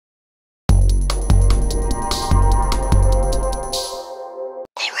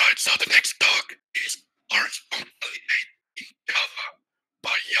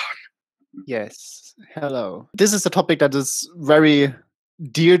Yes. Hello. This is a topic that is very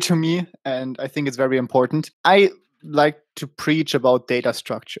dear to me, and I think it's very important. I like to preach about data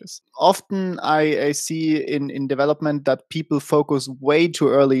structures. Often I see in development that people focus way too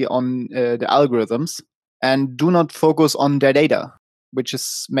early on the algorithms and do not focus on their data, which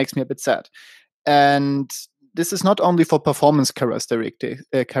is makes me a bit sad. And this is not only for performance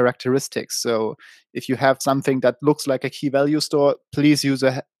characteristics. So if you have something that looks like a key value store, please use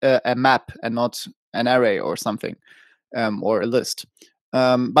a map and not an array or something, or a list.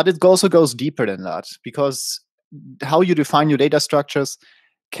 But it also goes deeper than that, because how you define your data structures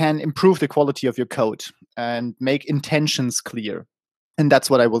can improve the quality of your code and make intentions clear. And that's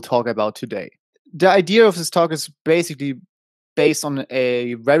what I will talk about today. The idea of this talk is basically based on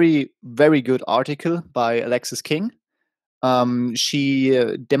a very, very good article by Alexis King.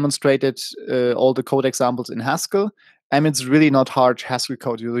 She demonstrated all the code examples in Haskell, and it's really not hard Haskell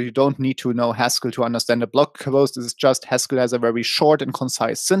code. You don't need to know Haskell to understand a blog post. It's just Haskell has a very short and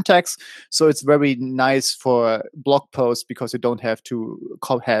concise syntax, so it's very nice for blog posts because you don't have to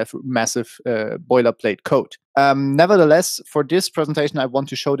have massive boilerplate code. Nevertheless, for this presentation, I want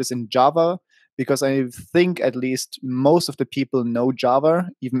to show this in Java, because I think at least most of the people know Java,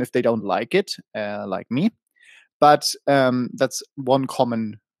 even if they don't like it, like me. But that's one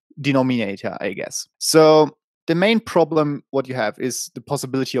common denominator, I guess. So the main problem what you have is the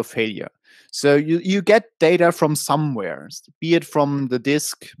possibility of failure. So you get data from somewhere, be it from the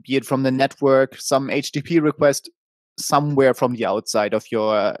disk, be it from the network, some HTTP request somewhere from the outside of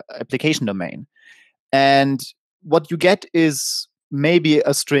your application domain. And what you get is maybe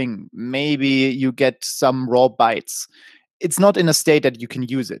a string, maybe you get some raw bytes. It's not in a state that you can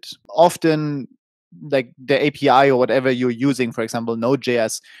use it. Often, like the API or whatever you're using, for example,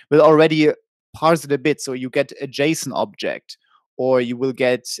 Node.js, will already parse it a bit. So you get a JSON object, or you will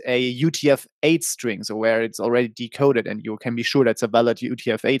get a UTF-8 string, so where it's already decoded and you can be sure that's a valid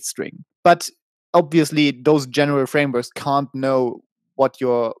UTF-8 string. But obviously, those general frameworks can't know what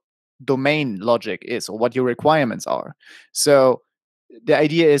your domain logic is or what your requirements are. So the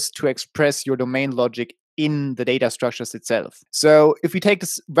idea is to express your domain logic in the data structures itself. So if we take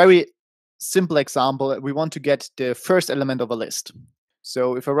this very simple example, we want to get the first element of a list.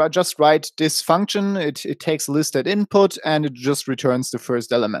 So if I just write this function, it takes a list at input and it just returns the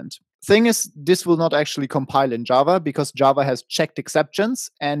first element. Thing is, this will not actually compile in Java because Java has checked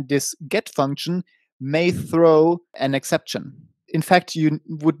exceptions, and this get function may throw an exception. In fact, you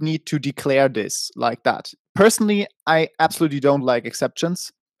would need to declare this like that. Personally, I absolutely don't like exceptions.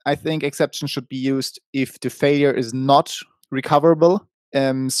 I think exceptions should be used if the failure is not recoverable.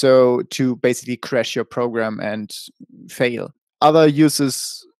 So to basically crash your program and fail. Other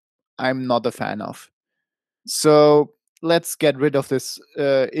uses I'm not a fan of. So let's get rid of this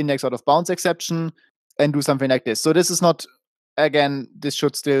index out of bounds exception and do something like this. So this is not, again, this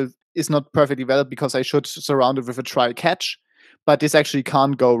should still is not perfectly valid because I should surround it with a try catch. But this actually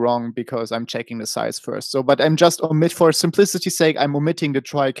can't go wrong because I'm checking the size first. So, but I'm just for simplicity's sake, I'm omitting the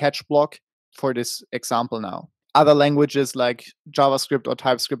try catch block for this example now. Other languages like JavaScript or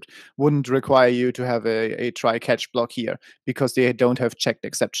TypeScript wouldn't require you to have a try catch block here because they don't have checked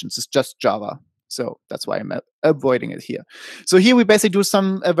exceptions. It's just Java. So that's why I'm avoiding it here. So here we basically do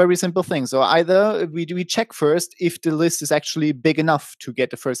some very simple things. So either we check first if the list is actually big enough to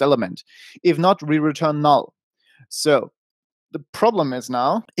get the first element. If not, we return null. So the problem is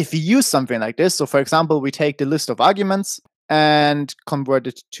now, if we use something like this, so for example, we take the list of arguments and convert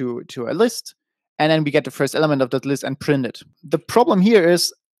it to a list, and then we get the first element of that list and print it. The problem here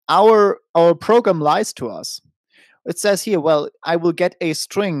is our program lies to us. It says here, well, I will get a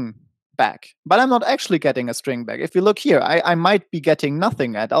string back, but I'm not actually getting a string back. If you look here, I might be getting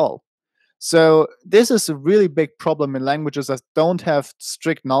nothing at all. So this is a really big problem in languages that don't have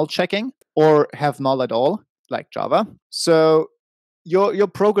strict null checking or have null at all, like Java. So your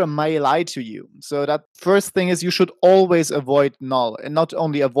program may lie to you. So that first thing is you should always avoid null, and not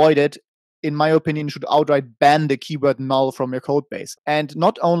only avoid it, in my opinion, you should outright ban the keyword null from your code base. And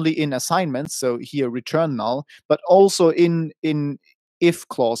not only in assignments, so here return null, but also in if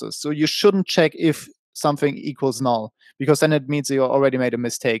clauses. So you shouldn't check if something equals null, because then it means you already made a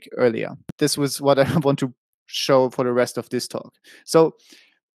mistake earlier. This was what I want to show for the rest of this talk. So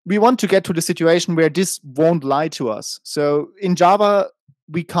we want to get to the situation where this won't lie to us. So in Java,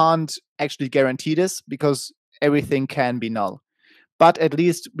 we can't actually guarantee this because everything can be null. But at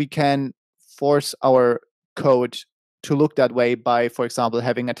least we can force our code to look that way by, for example,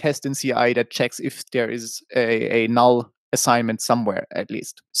 having a test in CI that checks if there is a null assignment somewhere, at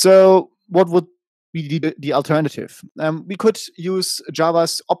least. So what would we did the alternative. We could use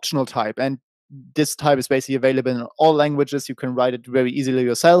Java's optional type, and this type is basically available in all languages. You can write it very easily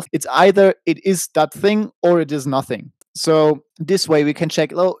yourself. It's either it is that thing or it is nothing. So this way we can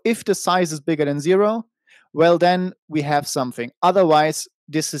check, oh, if the size is bigger than 0, well, then we have something. Otherwise,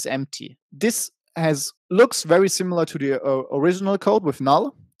 this is empty. This looks very similar to the original code with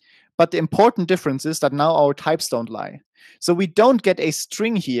null, but the important difference is that now our types don't lie. So we don't get a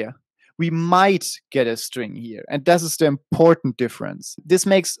string here. We might get a string here. And this is the important difference. This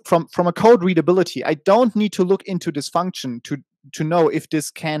makes, from a code readability, I don't need to look into this function to know if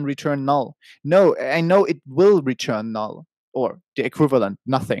this can return null. No, I know it will return null, or the equivalent,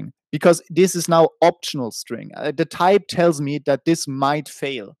 nothing, because this is now optional string. The type tells me that this might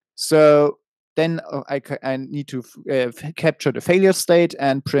fail. So then I need to capture the failure state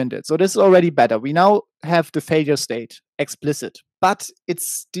and print it. So this is already better. We now have the failure state explicit, but it's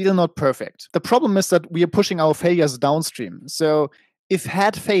still not perfect. The problem is that we are pushing our failures downstream. So if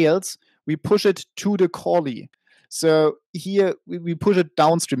head fails, we push it to the callee. So here we push it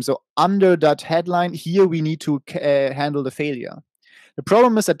downstream. So under that headline, here we need to handle the failure. The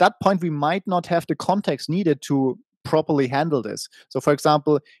problem is at that point, we might not have the context needed to properly handle this. So for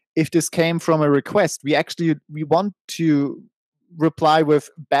example, if this came from a request, we want to reply with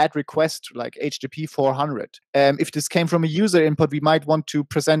bad request like HTTP 400. If this came from a user input, we might want to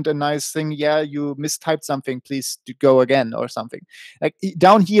present a nice thing. Yeah, you mistyped something, please go again, or something. Like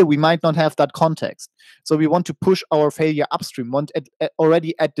down here, we might not have that context. So we want to push our failure upstream,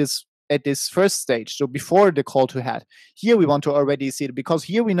 already at this first stage, so before the call to head. Here we want to already see it, because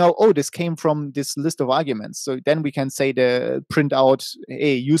here we know, oh, this came from this list of arguments. So then we can say the print out,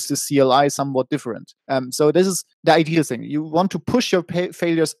 hey, use the CLI somewhat different. So this is the ideal thing. You want to push your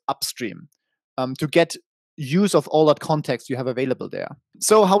failures upstream to get use of all that context you have available there.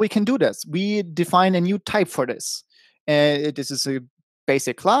 So how we can do this? We define a new type for this. This is a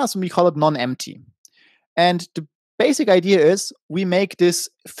basic class, and we call it Nonempty. And the basic idea is we make this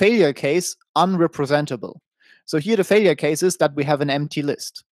failure case unrepresentable. So here the failure case is that we have an empty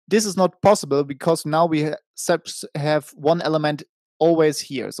list. This is not possible because now we have one element always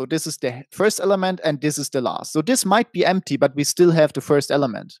here. So this is the first element and this is the last. So this might be empty, but we still have the first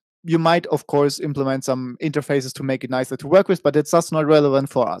element. You might, of course, implement some interfaces to make it nicer to work with, but it's just not relevant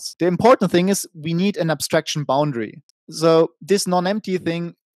for us. The important thing is we need an abstraction boundary. So this non-empty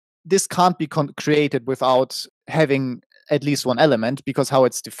thing, this can't be created without having at least one element, because how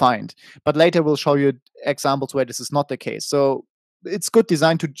it's defined. But later we'll show you examples where this is not the case. So it's good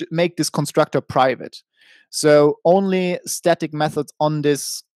design to make this constructor private. So only static methods on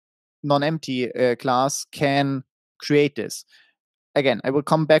this non-empty class can create this. Again, I will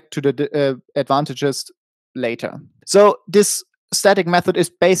come back to the advantages later. So this static method is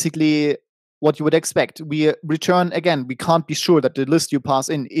basically what you would expect. We return, again, we can't be sure that the list you pass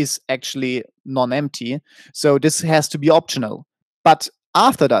in is actually non-empty. So this has to be optional. But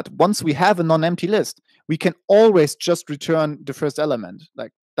after that, once we have a non-empty list, we can always just return the first element.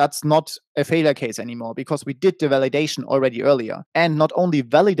 Like that's not a failure case anymore, because we did the validation already earlier. And not only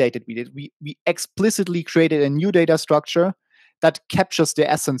validated we explicitly created a new data structure that captures the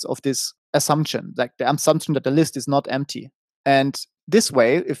essence of this assumption, like the assumption that the list is not empty. And this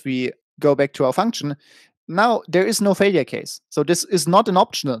way, if we go back to our function, now there is no failure case. So this is not an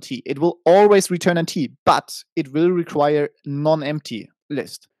optional T. It will always return a T, but it will require non-empty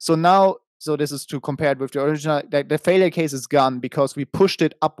list. So now, so this is to compare it with the original, the failure case is gone because we pushed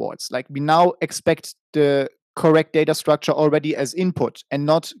it upwards. Like we now expect the correct data structure already as input and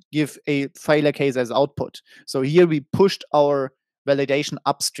not give a failure case as output. So here we pushed our validation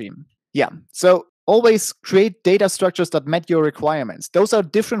upstream. Yeah, so always create data structures that met your requirements. Those are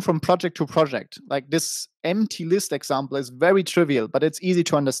different from project to project. Like this empty list example is very trivial, but it's easy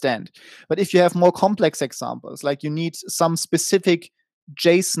to understand. But if you have more complex examples, like you need some specific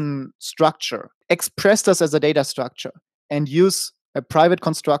JSON structure, express this as a data structure and use a private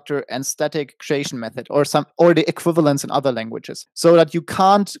constructor and static creation method, or the equivalents in other languages, so that you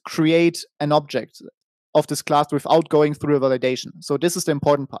can't create an object of this class without going through a validation. So this is the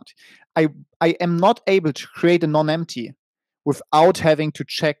important part. I am not able to create a non-empty without having to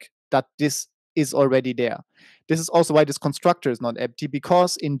check that this is already there. This is also why this constructor is not empty,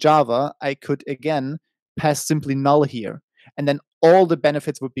 because in Java, I could, again, pass simply null here, and then all the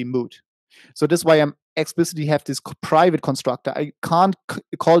benefits would be moot. So this is why I'm explicitly have this private constructor. I can't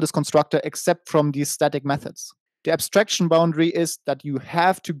call this constructor except from these static methods. The abstraction boundary is that you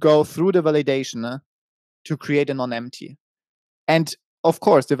have to go through the validation to create a non-empty. And of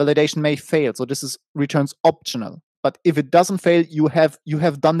course, the validation may fail. So this returns optional. But if it doesn't fail, you have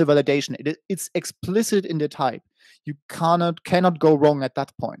done the validation. It's explicit in the type. You cannot go wrong at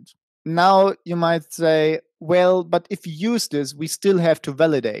that point. Now you might say, well, but if you use this, we still have to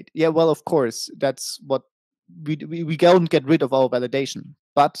validate. Yeah, well, of course, that's what we don't get rid of our validation.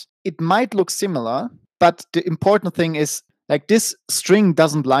 But it might look similar, but the important thing is, like, this string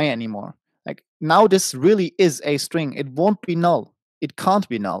doesn't lie anymore. Like, now this really is a string. It won't be null. It can't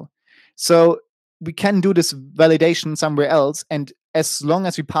be null. So we can do this validation somewhere else, and as long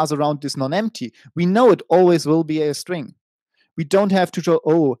as we pass around this non-empty, we know it always will be a string. We don't have to show,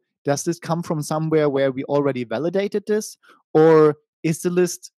 oh, does this come from somewhere where we already validated this? Or is the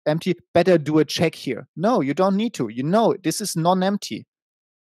list empty? Better do a check here. No, you don't need to. You know, this is non-empty.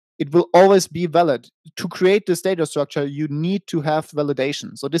 It will always be valid. To create this data structure, you need to have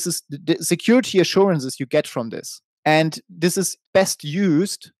validation. So this is the security assurances you get from this. And this is best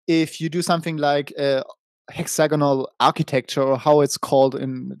used if you do something like hexagonal architecture, or how it's called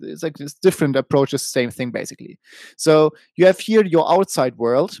it's like this different approaches, same thing basically. So you have here your outside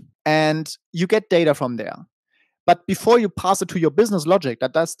world, and you get data from there. But before you pass it to your business logic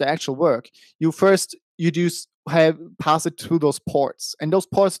that does the actual work, you pass it through those ports, and those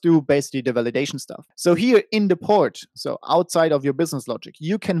ports do basically the validation stuff. So here in the port, so outside of your business logic,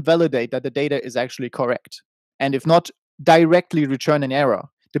 you can validate that the data is actually correct, and if not, directly return an error.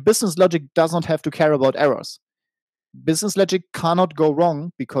 The business logic does not have to care about errors. Business logic cannot go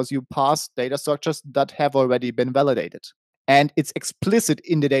wrong because you pass data structures that have already been validated. And it's explicit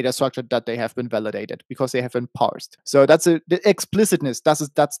in the data structure that they have been validated because they have been parsed. So that's the explicitness.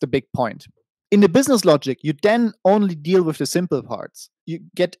 That's the big point. In the business logic, you then only deal with the simple parts. You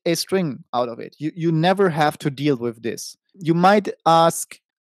get a string out of it. You never have to deal with this. You might ask,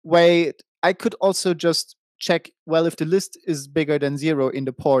 wait, I could also just check, well, if the list is bigger than 0 in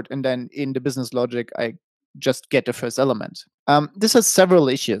the port, and then in the business logic, I just get the first element. This has several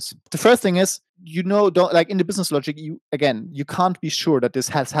issues. The first thing is, don't, like, in the business logic, you can't be sure that this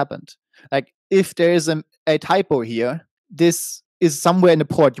has happened. Like, if there is a typo here, this is somewhere in the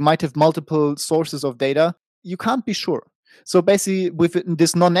port. You might have multiple sources of data. You can't be sure. So basically, with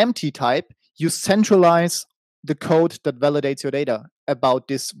this non-empty type, you centralize the code that validates your data about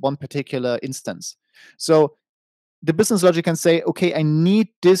this one particular instance. So the business logic can say, okay, I need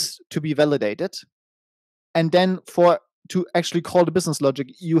this to be validated. And then to actually call the business logic,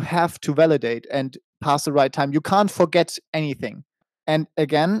 you have to validate and pass the right time. You can't forget anything. And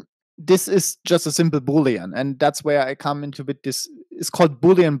again, this is just a simple Boolean. And that's where I come into this. It's called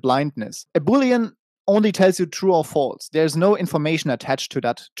Boolean blindness. A Boolean only tells you true or false. There's no information attached to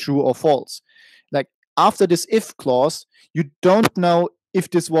that true or false. Like, after this if clause, you don't know if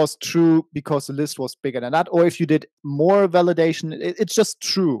this was true because the list was bigger than that, or if you did more validation. It's just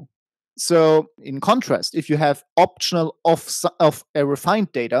true. So in contrast, if you have optional of a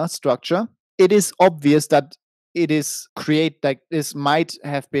refined data structure, it is obvious that this might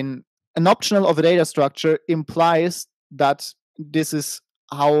have been an optional of a data structure implies that this is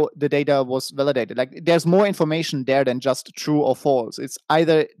how the data was validated. Like, there's more information there than just true or false. It's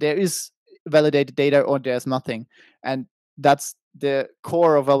either there is validated data or there's nothing. And that's the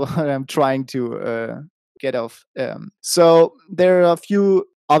core of what I'm trying to get off. So there are a few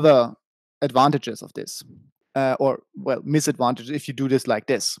other advantages of this, misadvantages if you do this like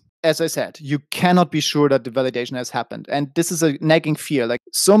this. As I said, you cannot be sure that the validation has happened, and this is a nagging fear. Like,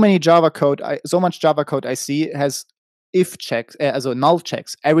 so much Java code I see has if checks, null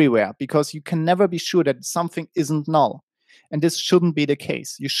checks everywhere, because you can never be sure that something isn't null. And this shouldn't be the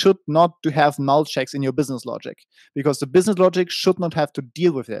case. You should not have null checks in your business logic, because the business logic should not have to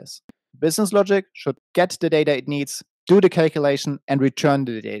deal with this. Business logic should get the data it needs, do the calculation, and return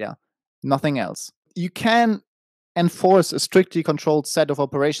the data. Nothing else. You can enforce a strictly controlled set of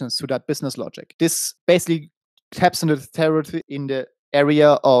operations to that business logic. This basically taps into the territory in the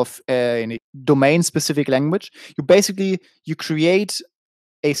area of in a domain-specific language. You create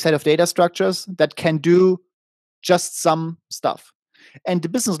a set of data structures that can do just some stuff. And the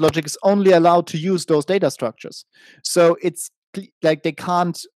business logic is only allowed to use those data structures. So it's like they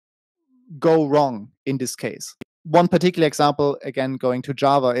can't go wrong in this case. One particular example, again, going to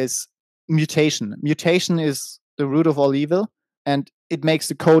Java, is mutation. Mutation is the root of all evil, and it makes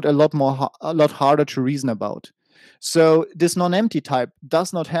the code a lot harder to reason about. So this non-empty type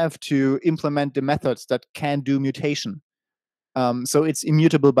does not have to implement the methods that can do mutation. So it's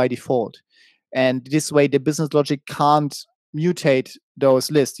immutable by default. And this way, the business logic can't mutate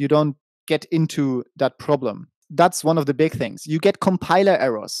those lists. You don't get into that problem. That's one of the big things. You get compiler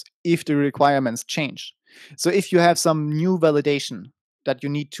errors if the requirements change. So if you have some new validation that you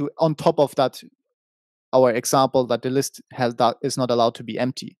need to, on top of that our example that the list is not allowed to be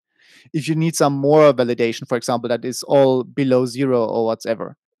empty. If you need some more validation, for example, that is all below 0 or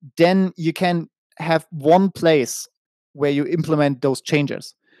whatever, then you can have one place where you implement those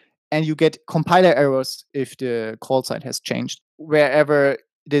changes, and you get compiler errors if the call site has changed wherever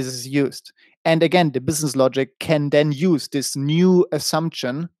this is used. And again, the business logic can then use this new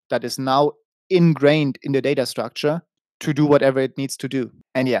assumption that is now ingrained in the data structure to do whatever it needs to do.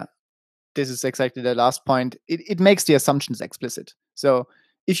 And yeah, this is exactly the last point. It makes the assumptions explicit. So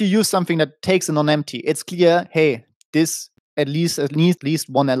if you use something that takes a non-empty, it's clear, hey, this needs at least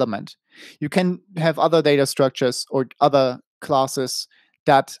one element. You can have other data structures or other classes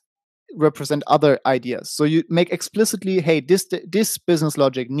that represent other ideas. So you make explicitly, hey, this business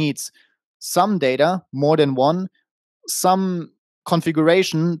logic needs some data, more than one, some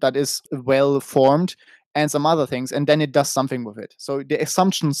configuration that is well formed, and some other things, and then it does something with it. So the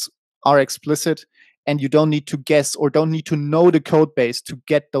assumptions are explicit, and you don't need to guess or don't need to know the code base to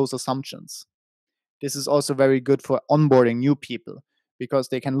get those assumptions. This is also very good for onboarding new people, because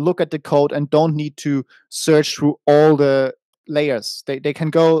they can look at the code and don't need to search through all the layers. They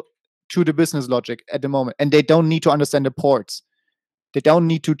can go to the business logic at the moment, and they don't need to understand the ports. They don't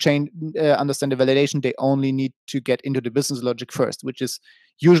need to understand the validation. They only need to get into the business logic first, which is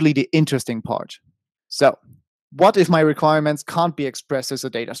usually the interesting part. So what if my requirements can't be expressed as a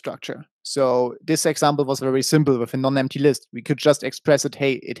data structure? So this example was very simple with a non-empty list. We could just express it,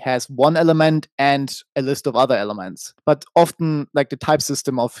 hey, it has one element and a list of other elements. But often, like, the type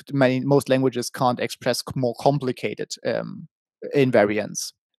system of most languages can't express more complicated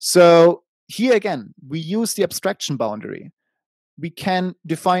invariants. So here again, we use the abstraction boundary. We can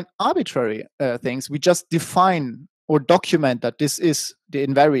define arbitrary things. We just define or document that this is the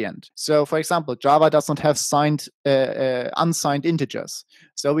invariant. So, for example, Java does not have unsigned integers.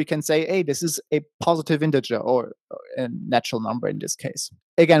 So we can say, hey, this is a positive integer or a natural number in this case.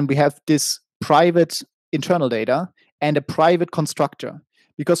 Again, we have this private internal data and a private constructor,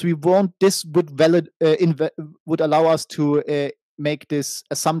 because we want this would allow us to make this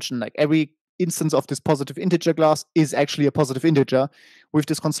assumption, like every instance of this positive integer class is actually a positive integer. With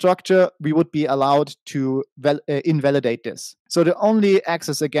this constructor, we would be allowed to invalidate this. So the only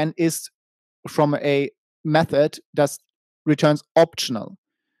access, again, is from a method that returns optional.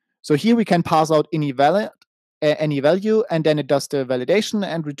 So here we can pass out any value, and then it does the validation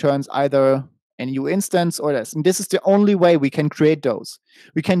and returns either a new instance or this. And this is the only way we can create those.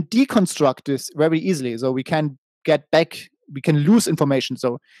 We can deconstruct this very easily. So we can we can lose information.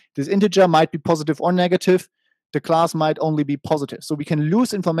 So this integer might be positive or negative. The class might only be positive. So we can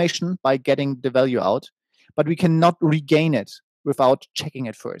lose information by getting the value out, but we cannot regain it without checking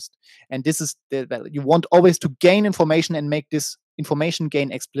it first. And this is the value. You want always to gain information and make this information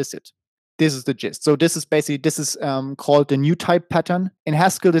gain explicit. This is the gist. So this is called the new type pattern. In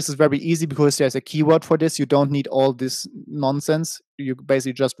Haskell, this is very easy because there's a keyword for this. You don't need all this nonsense. You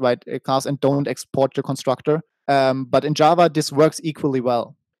basically just write a class and don't export the constructor. But in Java, this works equally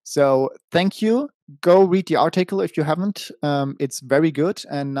well. So thank you. Go read the article if you haven't. It's very good.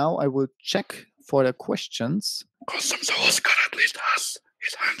 And now I will check for the questions. Awesome. So Oscar at least has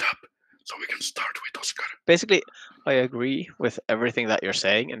his hand up. So we can start with Oscar. Basically, I agree with everything that you're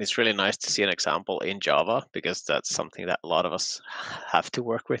saying, and it's really nice to see an example in Java, because that's something that a lot of us have to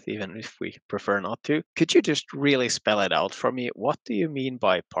work with, even if we prefer not to. Could you just really spell it out for me? What do you mean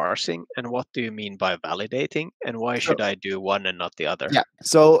by parsing, and what do you mean by validating, and why should I do one and not the other? Yeah.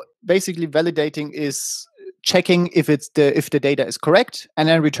 So basically, validating is checking if the data is correct, and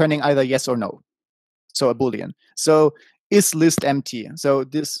then returning either yes or no. So a Boolean. So is list empty? So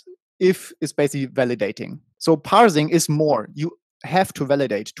this if is basically validating. So parsing is more. You have to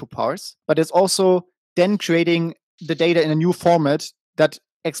validate to parse, but it's also then creating the data in a new format that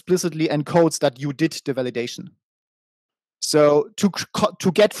explicitly encodes that you did the validation. So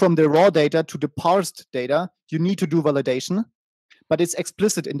to get from the raw data to the parsed data, you need to do validation, but it's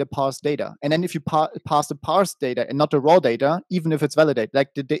explicit in the parsed data. And then if you pass the parsed data and not the raw data, even if it's validated, like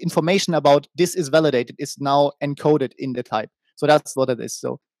the information about this is validated is now encoded in the type. So that's what it is.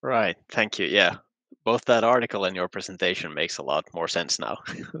 So right. Thank you. Yeah. Both that article and your presentation makes a lot more sense now.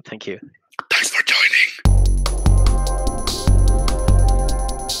 Thank you.